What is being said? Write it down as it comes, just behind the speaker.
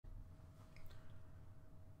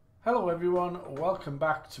Hello everyone, welcome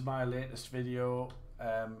back to my latest video.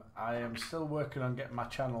 I am still working on getting my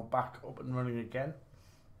channel back up and running again,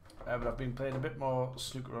 but I've been playing a bit more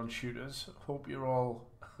snooker on shooters. Hope you're all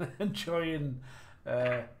enjoying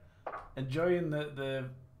the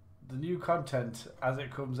new content as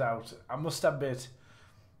it comes out. I must admit,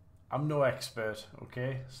 I'm no expert,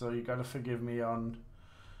 okay? So you got to forgive me on,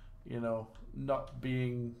 not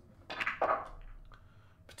being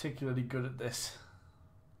particularly good at this.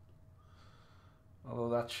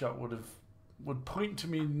 Although that shot would point to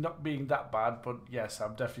me not being that bad, but yes,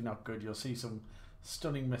 I'm definitely not good. You'll see some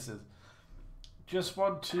stunning misses. Just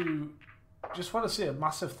want to say a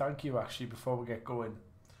massive thank you actually before we get going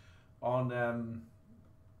on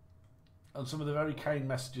some of the very kind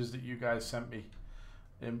messages that you guys sent me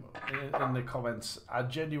in the comments. I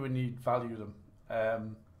genuinely value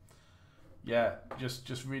them. Yeah,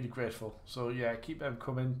 just really grateful. So yeah, keep them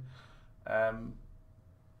coming.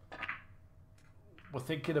 We're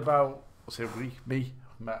thinking about,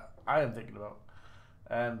 I am thinking about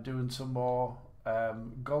doing some more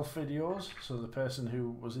golf videos. So the person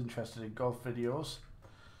who was interested in golf videos,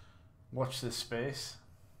 watch this space.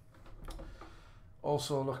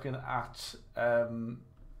 Also looking at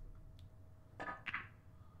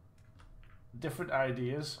different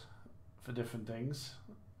ideas for different things.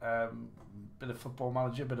 Bit of Football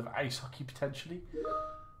Manager, bit of ice hockey potentially,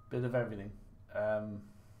 bit of everything.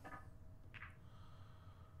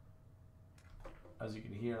 As you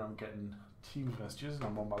can hear, I'm getting Teams messages and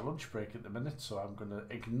I'm on my lunch break at the minute, so I'm going to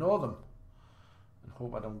ignore them and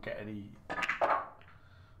hope I don't get any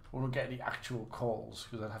actual calls,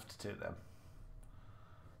 because I'd have to take them.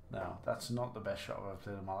 Now, that's not the best shot I've ever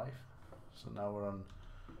played in my life. So now we're on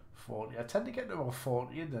 40. I tend to get to about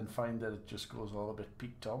 40 and then find that it just goes all a bit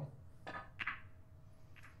peaked on.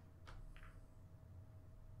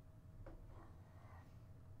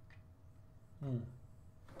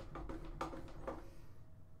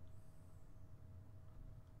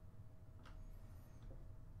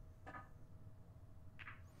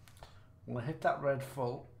 I'm going to hit that red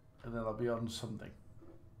full and then I'll be on something.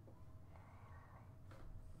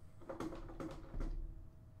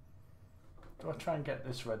 Do I try and get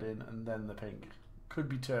this red in and then the pink? Could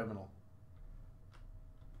be terminal.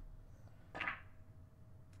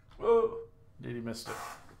 Whoa! Nearly missed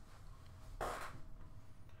it.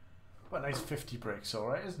 But a nice 50 breaks,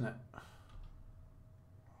 alright, isn't it?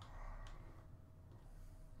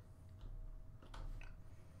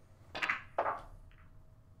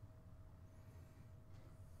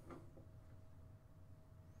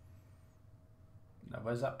 Now,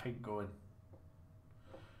 where's that pink going?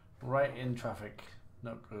 Right in traffic.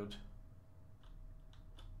 Not good.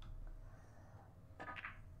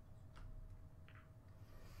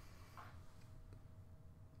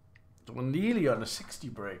 So we're nearly on a 60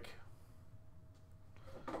 break.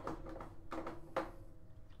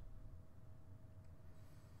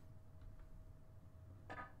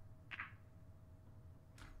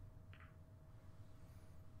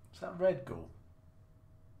 Does that red go?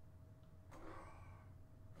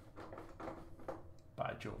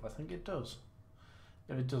 By Jove, I think it does.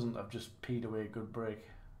 If it doesn't, I've just peed away a good break.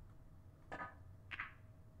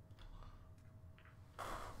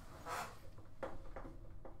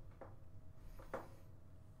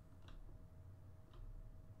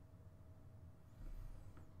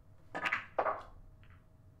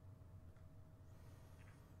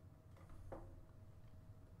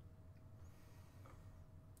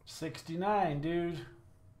 $69, dude.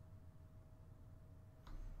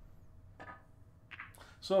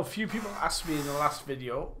 So a few people asked me in the last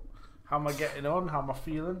video, how am I getting on, how am I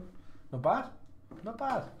feeling? Not bad, not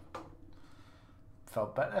bad.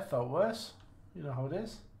 Felt better, felt worse. You know how it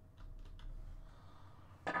is.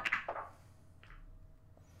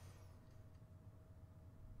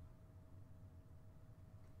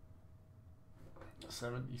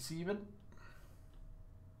 $77.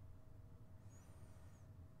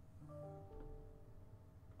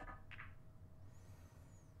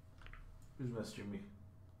 Who's messaging me?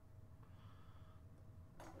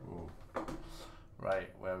 Ooh. Right,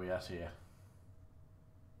 where are we at here?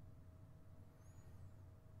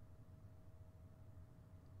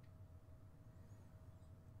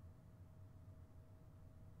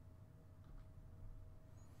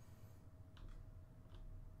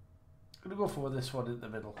 I'm gonna go for this one in the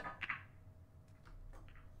middle.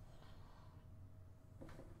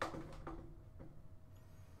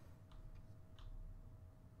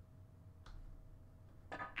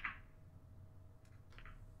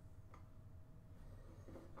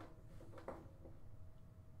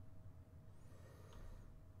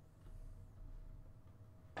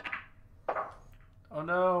 Oh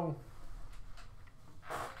no.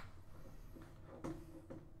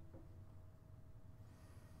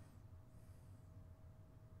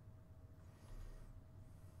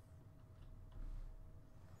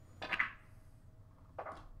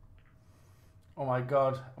 Oh my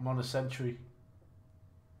god, I'm on a century.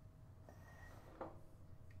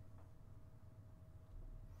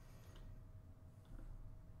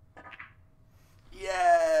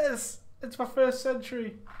 Yes! It's my first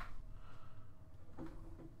century.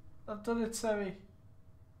 I've done it, Sammy.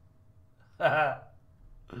 Haha.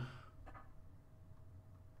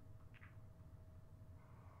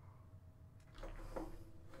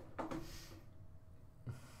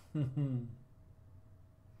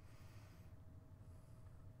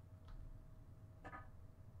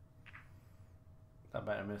 That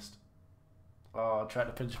might have missed. Oh, I tried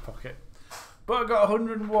to pinch a pocket. But I got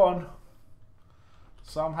 101.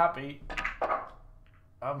 So I'm happy.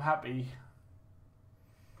 I'm happy.